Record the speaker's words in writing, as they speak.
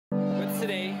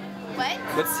What?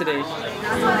 What's today?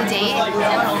 The date?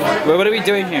 What are we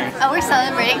doing here? Oh, we're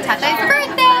celebrating Tatay's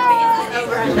birthday!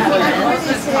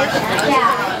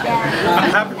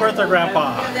 Happy birthday,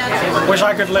 Grandpa. Wish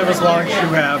I could live as long as you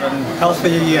have and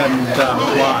healthy and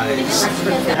wise.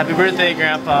 Happy birthday,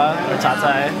 Grandpa, or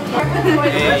Tatay.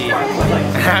 Hey.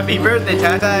 Happy birthday,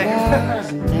 Tatay.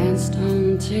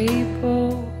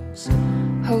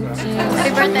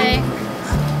 Happy birthday!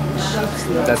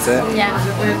 That's it? Yeah.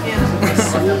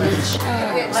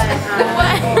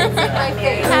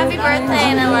 Happy birthday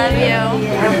and I love you.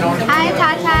 Hi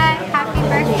Tatay, happy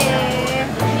birthday.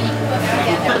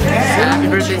 Happy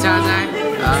birthday, Tatay.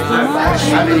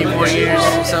 How many more years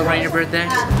celebrating your birthday?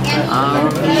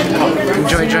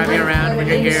 Enjoy driving around when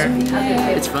you're here.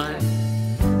 It's fun.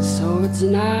 So it's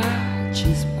not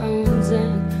cheesebones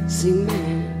and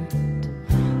cement,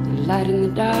 the light in the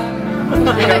dark.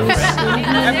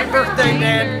 Happy birthday,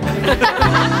 man.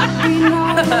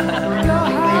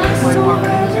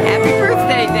 Happy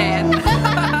birthday, Dad.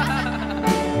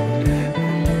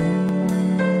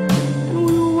 And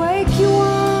we wake you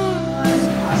up.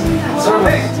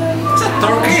 Turkey!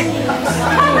 Turkey!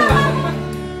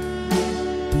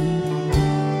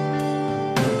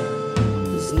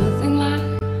 There's nothing like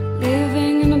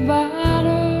living in a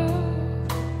bottle,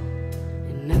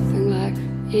 and nothing like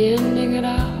ending it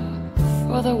all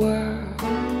for the world.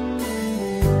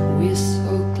 We're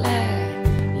so glad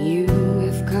you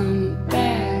have come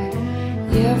back.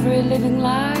 Every living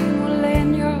line will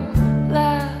in your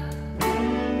lap.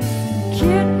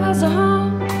 Kid has a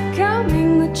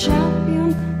homecoming, the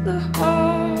champion, the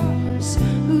horse.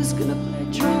 Who's gonna play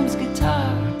drums,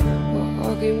 guitar, or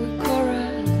organ with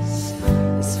chorus?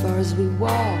 As far as we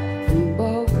walk from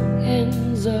both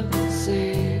ends of the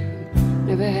sand,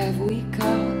 never have we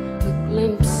caught a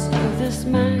glimpse of this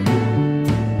man.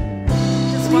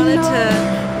 Just wanted to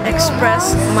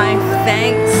express my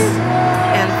thanks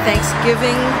and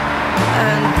thanksgiving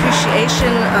and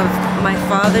appreciation of my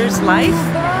father's life.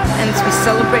 And as we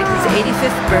celebrate his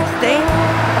 85th birthday,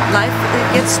 life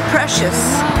gets precious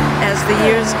as the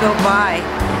years go by.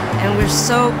 And we're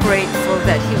so grateful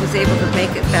that he was able to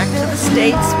make it back to the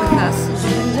States with us.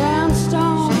 Down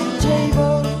stone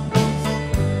tables,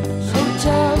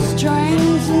 hotels,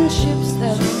 trains, and ships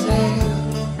that sail.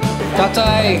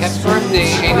 Tatay, happy birthday,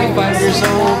 85 years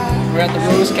old. We're at the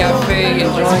Rose Cafe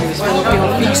enjoying this Filipino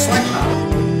feast.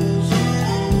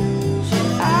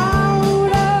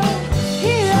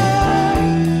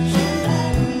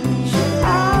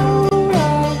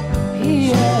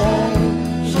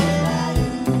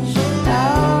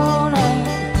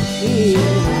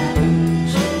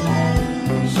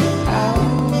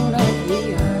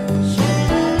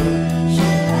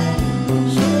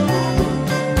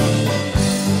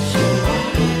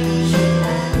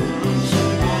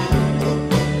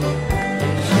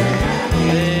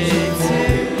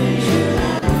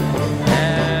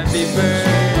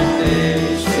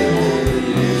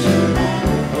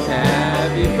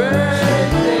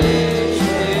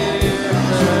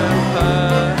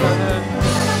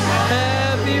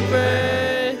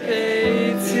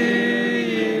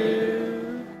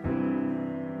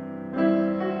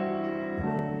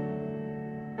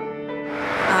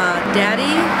 Daddy,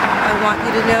 I want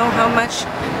you to know how much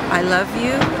I love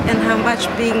you and how much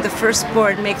being the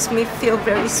firstborn makes me feel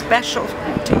very special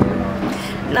to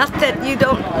you. Not that you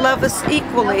don't love us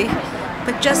equally,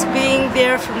 but just being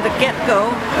there from the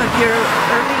get-go of your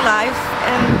early life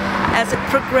and as it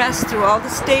progressed through all the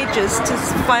stages to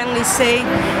finally say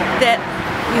that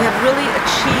you have really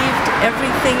achieved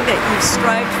everything that you've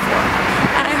strived for.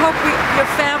 And I hope your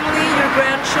family, your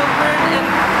grandchildren, and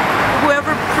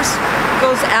whoever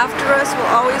goes after us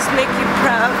will always make you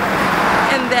proud,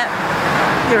 and that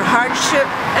your hardship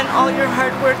and all your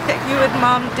hard work that you and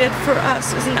Mom did for us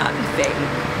is not in vain.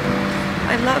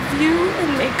 I love you,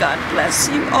 and may God bless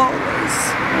you always.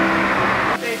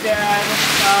 Hey, Dad.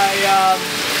 I'm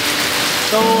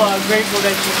so grateful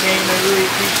that you came. I really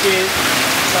appreciate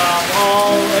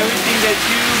everything that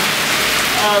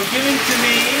you've given to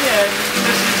me, and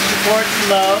just the support and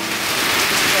love.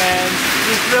 And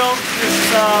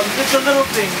just a little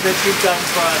thing that you've done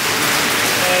for us.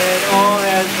 And it all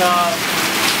has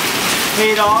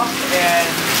paid off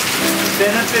and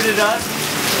benefited us,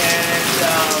 and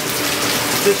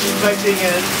just reflecting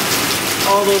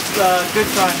all those good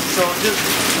times. So just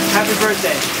happy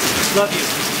birthday. Love you.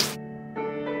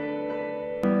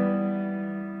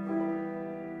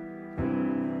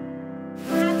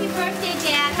 Happy birthday,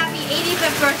 Dad. Happy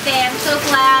 85th birthday. I'm so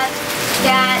glad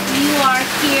that you are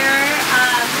here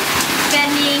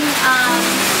spending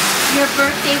your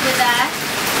birthday with us.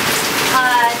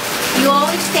 You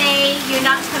always say you're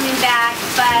not coming back,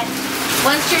 but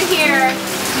once you're here,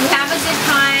 you have a good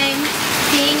time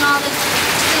seeing all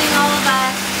of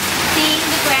us, seeing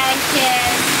the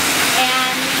grandkids,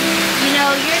 and you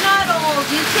know, you're not old,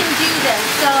 you can do this.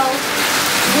 So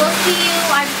we'll see you.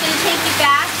 I'm going to take you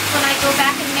back when I go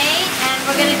back in May, and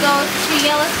we're going to go to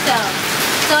Yellowstone.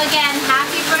 So again,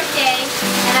 happy birthday,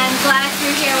 and I'm glad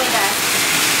you're here with us.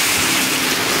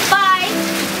 Bye!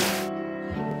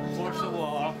 First of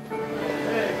all,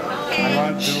 I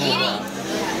want to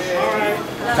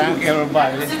thank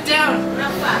everybody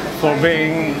for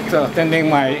attending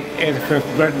my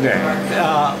 85th birthday.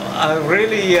 I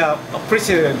really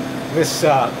appreciate this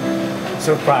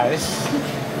surprise.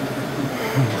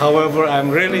 However, I'm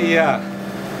really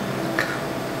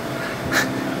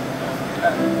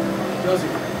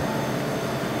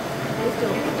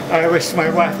I wish my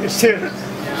wife is here.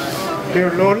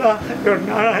 Your Lola, your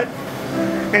Nana,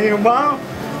 and your mom.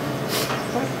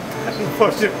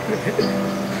 Unfortunately,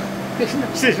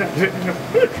 she's not here.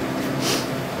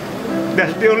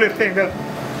 That's the only thing that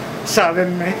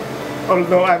saddened me,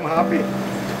 although I'm happy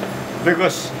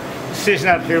because she's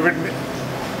not here with me.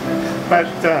 But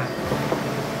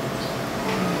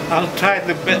I'll try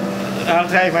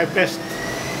my best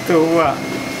to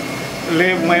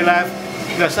live my life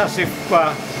just as if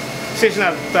she's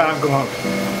not gone.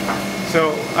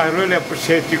 So I really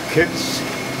appreciate you kids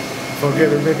for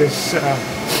giving me this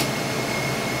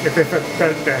 85th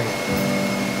birthday.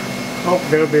 Hope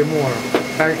there'll be more.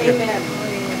 Thank you. Amen.